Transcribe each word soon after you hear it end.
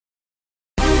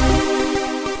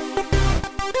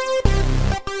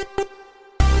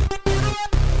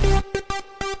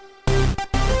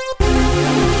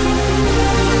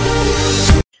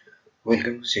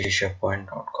Welcome to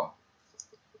citysharepoint.com.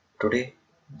 Today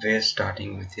we are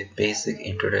starting with a basic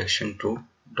introduction to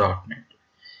 .NET.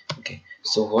 Okay,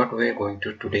 so what we're going to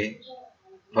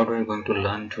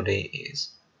learn today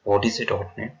is what is a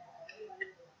 .NET,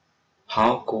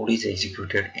 how code is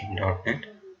executed in .NET,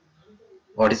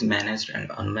 what is managed and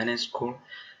unmanaged code,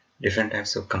 different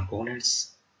types of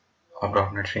components of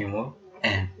 .NET framework,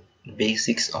 and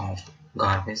basics of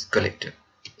garbage collector.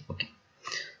 Okay,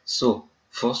 so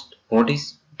first, what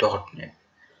is .NET?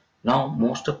 Now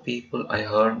most of people I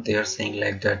heard they are saying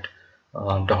like that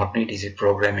 .NET is a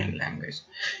programming language.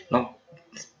 Now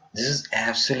this is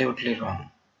absolutely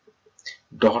wrong.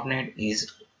 .NET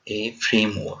is a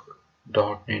framework.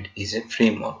 .NET is a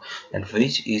framework and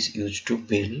which is used to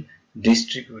build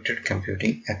distributed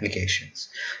computing applications.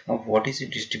 Now what is a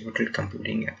distributed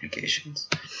computing applications?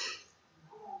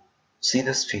 See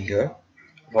this figure.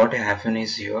 What happen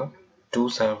is here two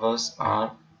servers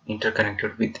are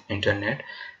interconnected with internet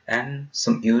and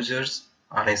some users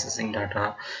are accessing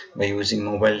data by using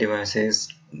mobile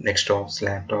devices, desktops,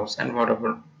 laptops and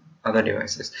whatever other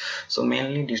devices. So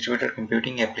mainly distributed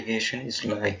computing application is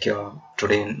like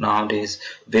today nowadays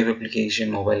web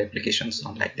application, mobile applications,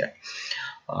 not like that.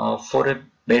 For a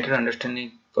better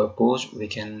understanding purpose, we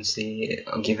can say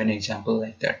give an example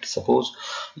like that. Suppose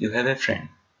you have a friend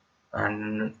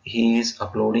and he is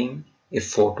uploading a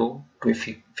photo to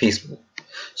Facebook.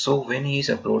 So when he is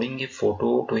uploading a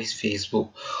photo to his Facebook,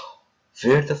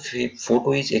 where the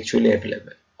photo is actually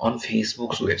available on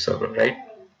Facebook's web server, right?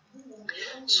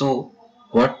 So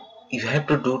what you have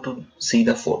to do to see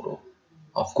the photo?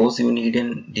 Of course, you need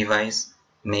a device.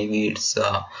 Maybe it's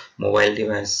a mobile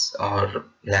device or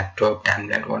laptop,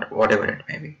 tablet, whatever it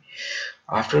may be.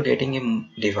 After getting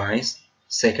a device,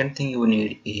 second thing you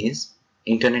need is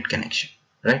internet connection,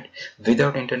 right?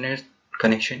 Without internet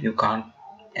connection you can't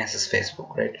access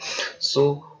Facebook, right?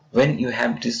 So when you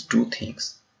have these two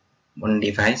things, one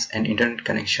device and internet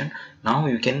connection, now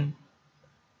you can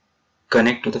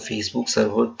connect to the Facebook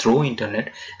server through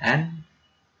internet and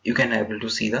you can able to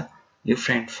see the your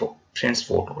friend's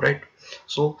photo, right?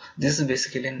 So this is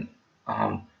basically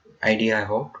an idea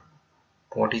about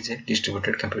what is a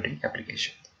distributed computing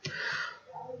application.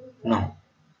 Now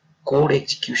code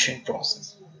execution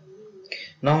process.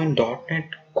 Now in .NET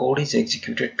code is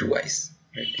executed twice,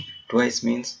 right? Twice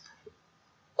means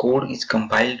code is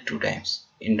compiled two times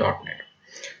in .NET.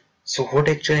 So what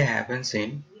actually happens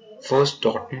in first,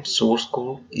 .NET source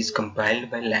code is compiled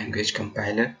by language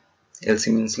compiler.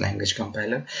 LC means language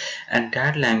compiler, and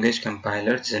that language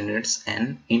compiler generates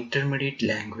an intermediate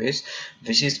language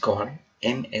which is called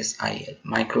MSIL,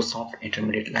 Microsoft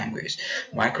Intermediate Language.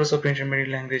 Microsoft Intermediate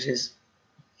Language is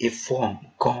a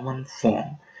common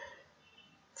form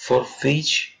for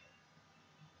which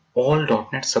all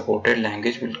 .NET supported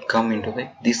language will come into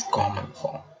this common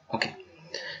form. Okay,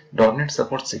 .NET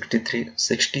supports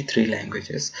 63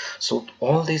 languages, so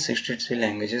all these 63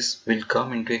 languages will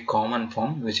come into a common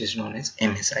form which is known as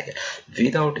MSIL.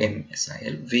 Without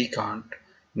MSIL we can't,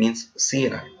 means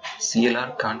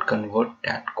CLR can't convert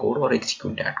that code or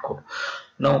execute that code.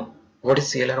 Now what is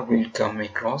CLR will come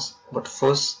across, but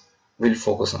first we'll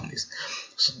focus on this.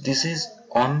 So this is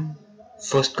on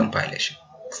first compilation.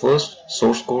 First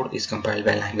source code is compiled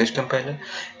by language compiler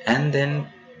and then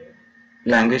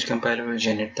language compiler will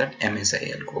generate that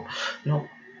MSIL code. Now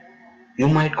you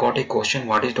might got a question,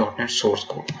 what is .NET source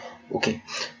code? Okay,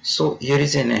 so here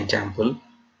is an example.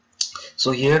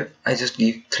 So here I just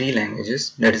give three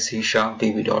languages, that is C#,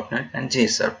 VB.NET and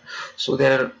JServe. So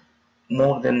there are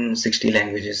more than 60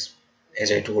 languages.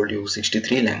 As I told you,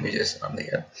 63 languages are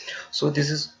there. So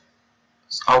this is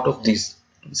out of these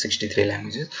 63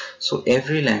 languages. So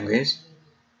every language,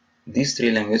 these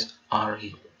three languages are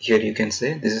here, you can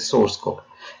say this is source code,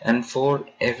 and for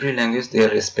every language their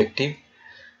respective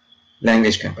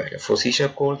language compiler. For C#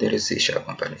 code there is C#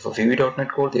 compiler, for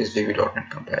VB.NET code there is VB.NET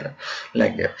compiler,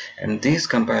 like that, and these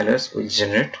compilers will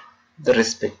generate the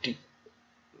respective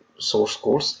source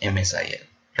codes MSIL,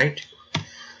 right?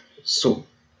 So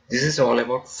this is all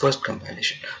about first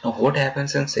compilation. Now what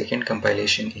happens in second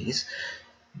compilation is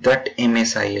that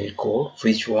MSIL code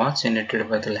which was generated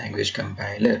by the language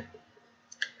compiler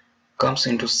comes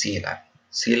into CLR.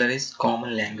 CLR is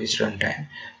Common Language Runtime,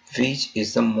 which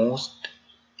is the most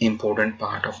important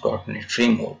part of .NET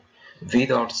framework.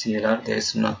 Without CLR, there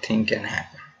is nothing can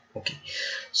happen. Okay,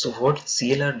 so what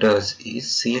CLR does is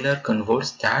CLR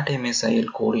converts that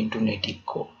MSIL code into native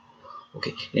code.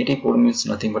 Okay, native code means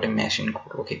nothing but a machine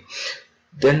code. Okay,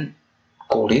 then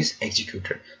code is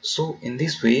executed. So in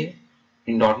this way,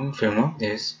 in .NET framework,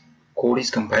 there is code is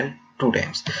compiled two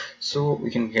times. So we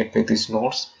can get back these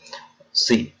nodes.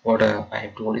 See, what I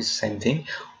have told is the same thing.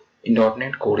 In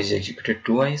 .NET, code is executed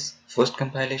twice. First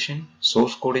compilation,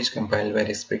 source code is compiled by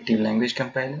respective language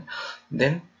compiler.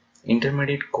 Then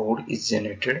intermediate code is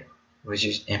generated, which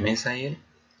is MSIL.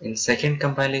 In second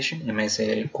compilation,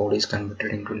 MSIL code is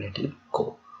converted into native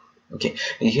code. Okay,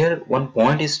 here one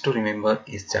point is to remember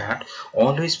is that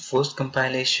always first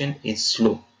compilation is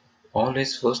slow.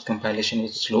 Always first compilation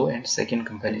is slow and second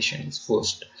compilation is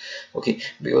first. Okay,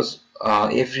 because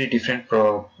every different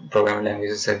programming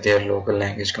languages have their local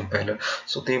language compiler,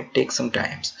 so they take some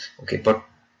times. Okay, but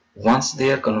once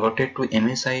they are converted to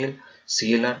MSIL,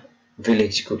 CLR will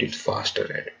execute it faster.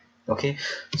 Right? Okay,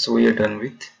 so we are done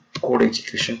with code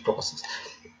execution process.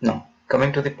 Now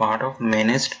coming to the part of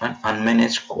managed and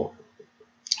unmanaged code.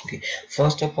 Okay,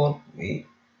 first of all,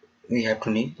 we have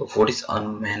to know what is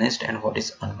unmanaged and what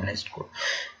is unmanaged code.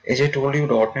 As I told you,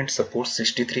 .NET supports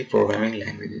 63 programming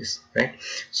languages, right?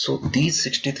 So these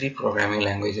 63 programming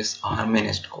languages are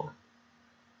managed code.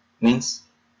 Means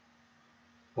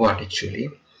what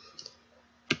actually?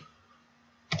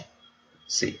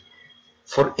 See,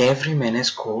 for every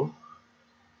managed code,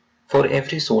 for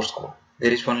every source code,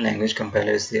 there is one language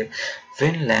compiler is there.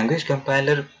 When language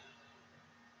compiler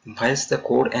compiles the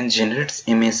code and generates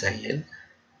MSIL,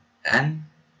 and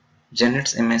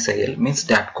generates MSIL means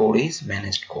that code is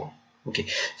managed code. Okay,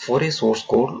 for a source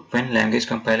code, when language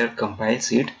compiler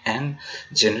compiles it and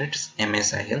generates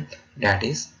MSIL, that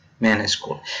is managed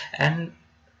code. And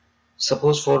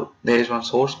suppose for there is one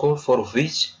source code for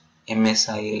which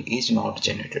MSIL is not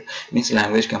generated, means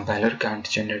language compiler can't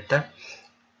generate the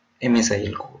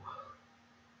MSIL code.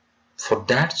 For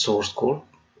that source code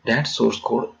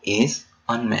is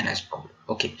unmanaged code.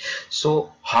 Okay,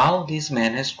 so how this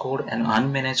managed code and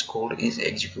unmanaged code is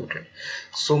executed?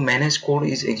 So managed code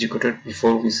is executed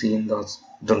before we see in the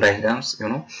diagrams,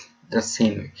 the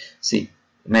same way. See,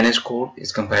 managed code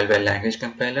is compiled by language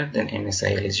compiler, then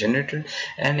MSIL is generated,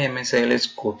 and MSIL is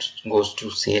goes to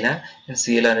CLR, and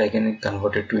CLR again is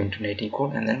converted to into native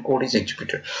code, and then code is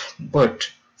executed.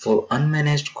 But for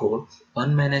unmanaged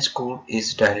code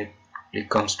is directly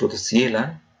comes to the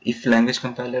CLR. If language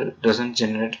compiler doesn't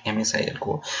generate MSIL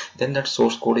code, then that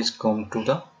source code is come to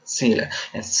the CLR,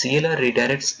 and CLR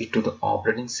redirects it to the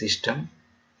operating system,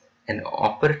 and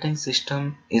operating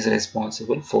system is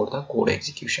responsible for the code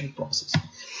execution process.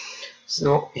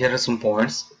 So here are some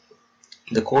points.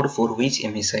 The code for which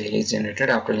MSIL is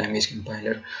generated after language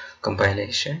compiler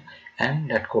compilation, and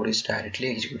that code is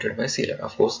directly executed by CLR.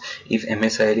 Of course, if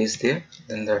MSIL is there,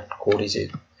 then that code is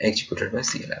executed by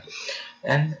CLR.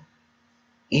 And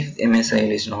if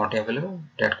MSIL is not available,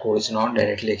 that code is not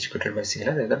directly executed by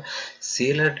CLR, rather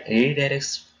CLR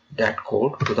redirects that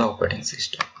code to the operating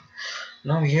system.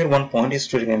 Now here one point is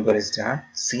to remember is that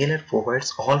CLR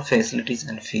provides all facilities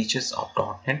and features of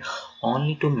 .NET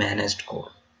only to managed code.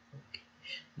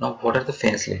 Now what are the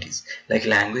facilities? Like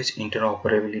language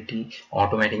interoperability,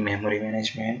 automatic memory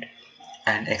management,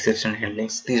 and exception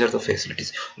handlings. These are the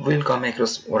facilities. We'll come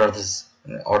across what are these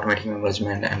automatic memory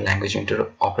management and language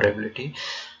interoperability.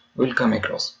 We'll come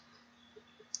across.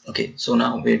 Okay, so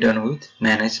now we're done with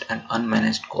managed and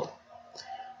unmanaged code.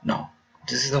 Now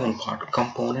this is the one part,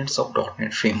 components of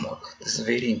 .NET framework. This is a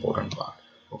very important part.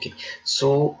 Okay,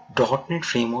 so .NET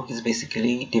framework is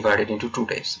basically divided into two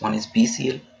types. One is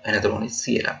BCL, another one is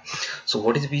CLR. So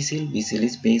what is BCL? BCL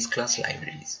is base class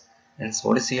libraries, and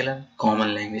what is CLR?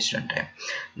 Common language runtime.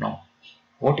 Now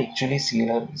what actually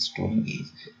CLR is doing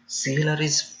is, CLR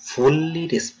is fully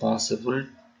responsible.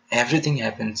 Everything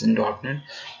happens in .NET,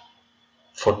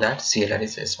 for that CLR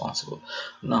is responsible.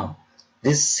 Now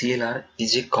this CLR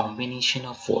is a combination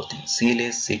of four things: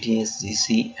 CLS, CTS,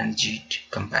 GC, and JIT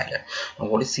compiler. Now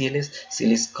what is CLS?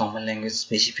 CLS is common language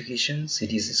specification,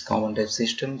 CTS is common type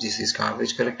system, GC is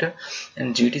garbage collector,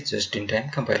 and JIT is just-in-time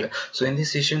compiler. So in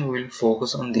this session we will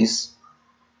focus on this,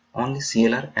 only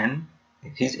CLR and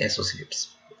his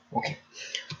associates. Okay,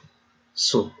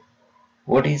 so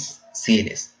what is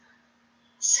CLS?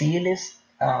 CLS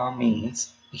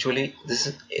means, actually this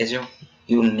is, as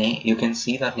you can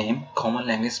see the name, common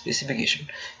language specification,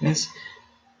 means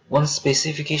one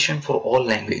specification for all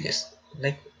languages.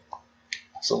 Like,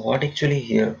 so what actually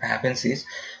here happens is,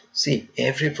 see,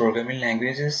 every programming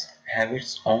languages have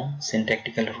its own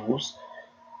syntactical rules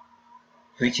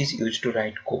which is used to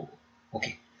write code.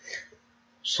 Okay,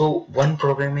 so one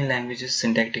programming language's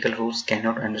syntactical rules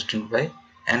cannot understand by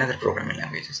another programming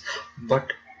languages.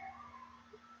 But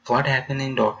what happened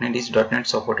in .NET is .NET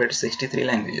supported 63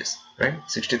 languages, right?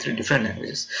 63 different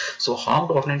languages. So how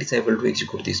 .NET is able to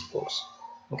execute these codes?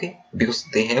 Okay, because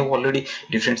they have already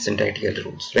different syntactical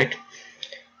rules, right?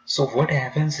 So what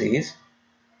happens is,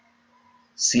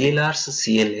 CLR's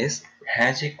CLS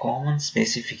has a common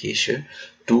specification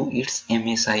to its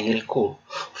MSIL code.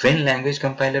 When language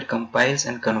compiler compiles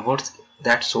and converts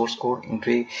that source code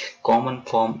into a common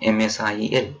form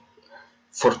MSIL,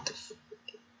 for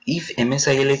if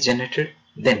MSIL is generated,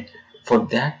 then for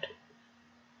that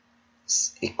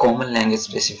a common language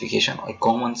specification, a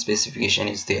common specification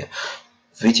is there,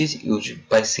 which is used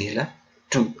by CLR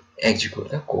to execute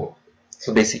the code.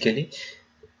 So basically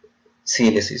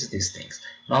CLS is these things.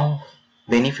 Now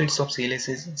benefits of CLS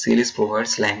is CLS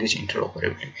provides language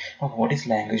interoperability. Now what is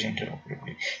language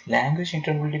interoperability? Language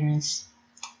interoperability means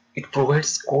it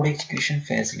provides code execution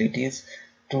facilities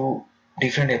to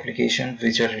different applications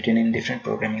which are written in different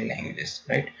programming languages,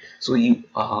 right? So you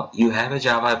have a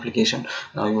Java application,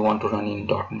 now you want to run in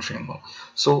 .NET framework.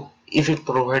 So if it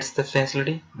provides the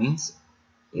facility, means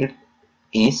it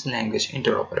is language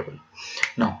interoperable.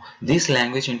 Now this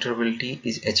language interoperability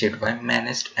is achieved by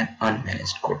managed and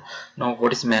unmanaged code. Now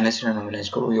what is managed and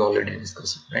unmanaged code? We already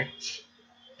discussed, right?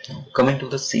 Now coming to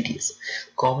the CTS,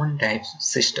 common type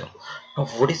system. Now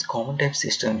what is common type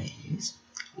system is,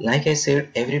 like I said,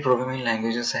 every programming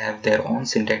languages have their own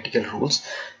syntactical rules.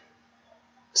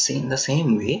 See, in the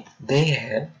same way they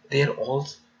have their own,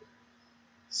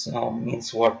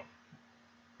 means what,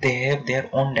 they have their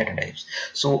own data types.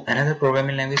 So another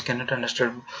programming language cannot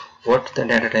understand what the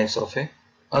data types of a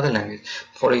other language.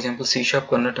 For example, C#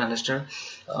 cannot understand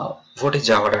what a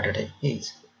Java data type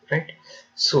is, right?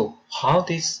 So how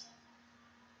these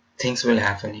things will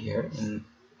happen here in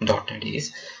 .NET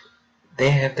is, they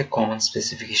have the common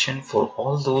specification for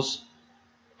all those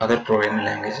other programming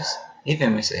languages if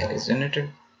MSIL is generated,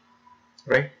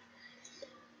 right?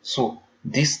 So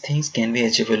these things can be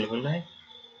achievable by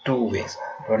two ways.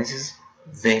 One is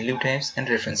value types and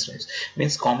reference types.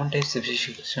 Means common type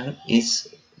specification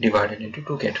is divided into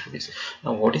two categories.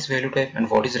 Now what is value type and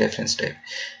what is reference type?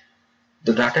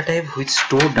 The data type which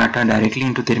store data directly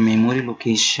into their memory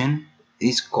location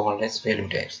is called as value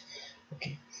types.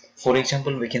 Okay. For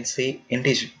example, we can say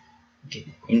integer. Okay.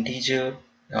 Integer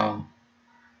a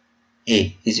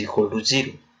is equal to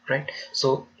 0, right?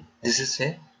 So this is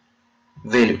a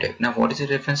value type. Now what is a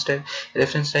reference type?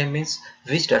 Reference type means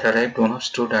which data type do not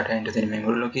store data into the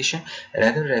memory location,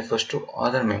 rather refers to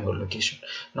other memory location.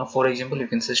 Now for example, you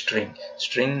can say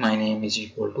string my name is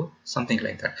equal to something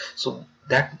like that. So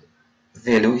that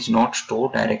value is not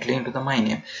stored directly into the my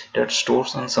name, that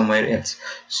stores on somewhere else.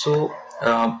 So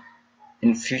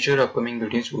in future upcoming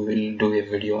videos we will do a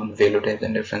video on value type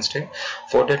and reference type.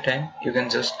 For that time you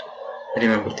can just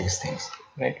remember these things,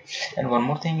 right? And one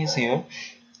more thing is here,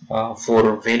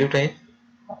 for value type,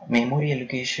 memory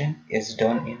allocation is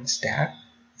done in stack,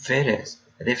 whereas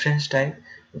reference type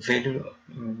value,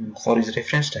 for its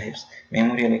reference types,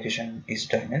 memory allocation is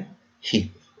done in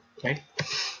heap, right?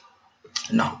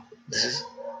 Now this is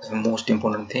the most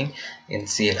important thing in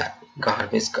CLR,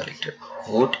 garbage collector.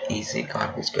 What is a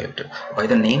garbage collector? By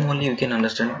the name only you can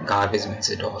understand garbage means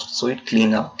it host, so it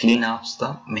clean up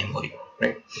the memory,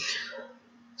 right?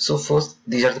 So first,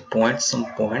 these are the points, some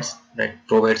points that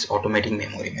provides automatic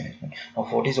memory management. Now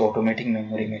what is automatic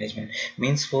memory management?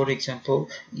 Means, for example,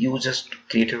 you just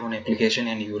created one application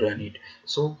and you run it,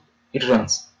 so it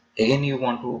runs. Again you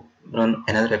want to run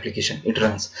another application, it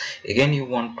runs. Again you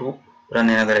want to run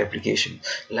another application.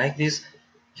 Like this,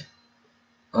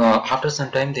 after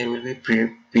some time there will be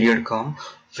period come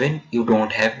when you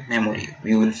don't have memory,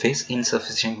 you will face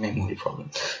insufficient memory problem.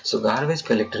 So garbage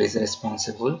collector is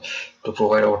responsible to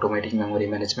provide automatic memory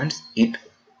management. It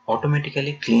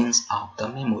automatically cleans up the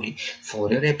memory for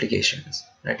your applications,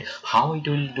 right? How it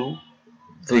will do,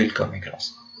 we will come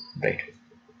across, right?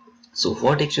 So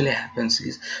what actually happens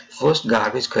is, first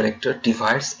garbage collector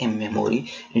divides a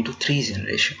memory into three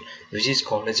generations, which is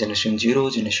called as generation 0,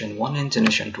 generation 1 and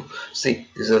generation 2. See,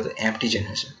 these are the empty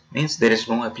generation, means there is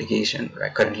no application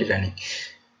currently running.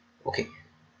 Okay,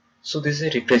 so this is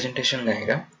a representation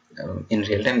diagram. In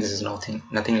real time this is nothing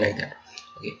like that.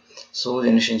 Okay, so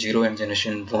generation 0 and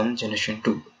generation 1, generation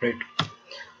 2, right?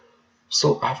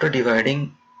 So after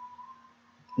dividing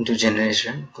into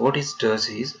generation, what it does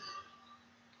is,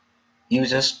 you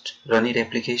just run your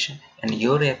application and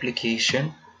your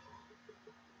application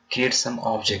creates some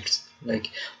objects. Like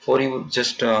for you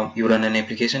just you run an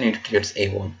application, it creates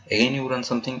A1, again you run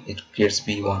something, it creates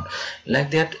B1, like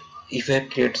that. If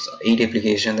it creates 8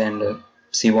 applications and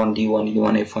C1, D1,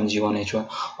 E1, F1, G1,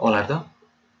 H1, all are the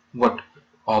what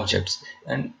objects,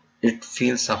 and it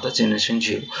fills up the generation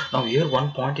 0. Now here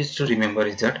one point is to remember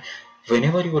is that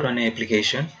whenever you run an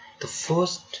application, the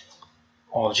first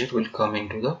object will come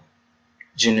into the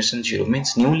generation 0,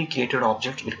 means newly created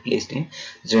object will be placed in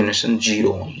generation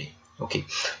 0 only. Okay,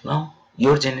 now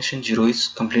your generation 0 is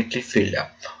completely filled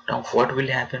up. Now what will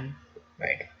happen,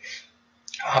 right?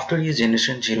 After your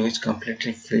generation 0 is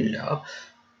completely filled up,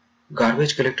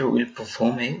 garbage collector will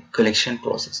perform a collection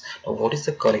process. Now what is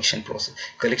the collection process?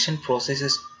 Collection process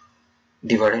is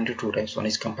divided into two types. One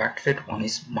is compact fed, one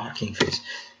is marking phase.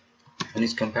 One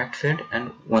is compact fed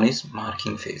and one is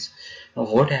marking phase. Now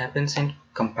what happens in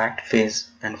compact phase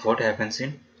and what happens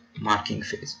in marking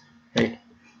phase, right?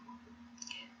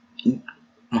 In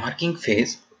marking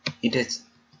phase, it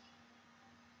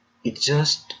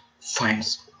just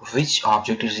finds which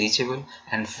object is reachable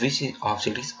and which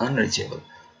object is unreachable,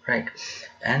 right?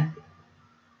 And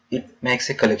it makes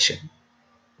a collection.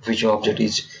 Which object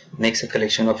is makes a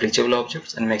collection of reachable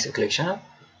objects and makes a collection of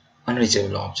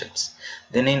unreachable objects.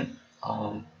 Then in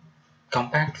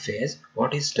compact phase,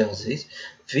 what it does is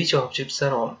which objects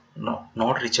are all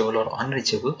not reachable or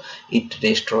unreachable, it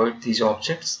destroyed these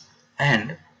objects,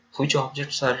 and which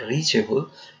objects are reachable,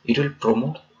 it will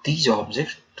promote these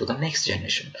objects to the next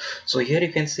generation. So here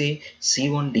you can see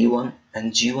C1, D1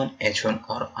 and G1, H1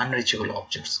 are unreachable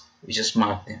objects. We just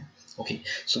mark them. Okay,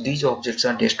 so these objects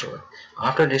are destroyed.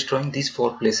 After destroying, these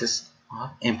four places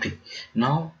are empty.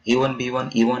 Now A1,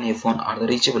 B1, E1, F1 are the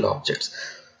reachable objects.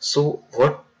 So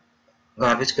what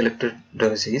garbage collector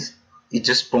does is it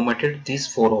just promoted these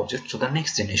four objects to the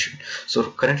next generation. So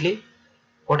currently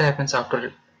what happens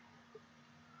after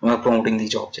promoting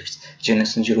these objects?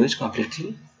 Generation 0 is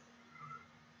completely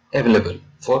available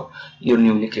for your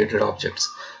newly created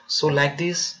objects. So like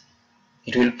this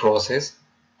it will process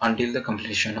until the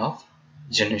completion of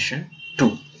generation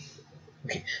 2.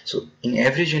 Okay, so in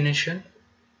every generation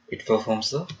it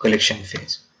performs the collection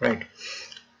phase, right?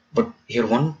 But here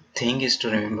one thing is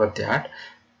to remember that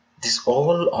this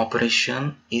whole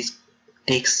operation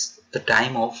takes the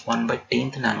time of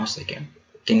 1/10th nanosecond.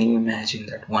 Can you imagine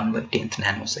that? 1/10th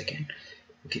nanosecond.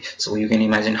 Okay, so you can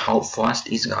imagine how fast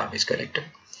is garbage collector.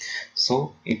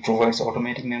 So it provides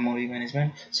automatic memory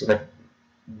management so that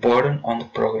burden on the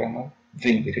programmer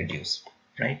will be reduced,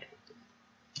 right?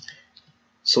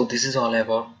 So this is all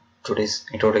about today's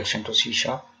introduction to C#,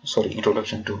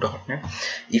 introduction to .NET.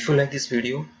 If you like this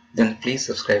video, then please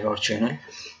subscribe our channel,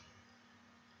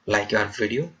 like our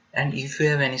video, and if you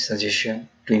have any suggestion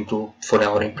to improve for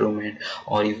our improvement,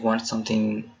 or if you want some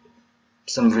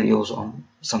videos on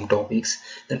some topics,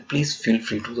 then please feel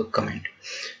free to comment.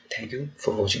 Thank you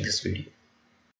for watching this video.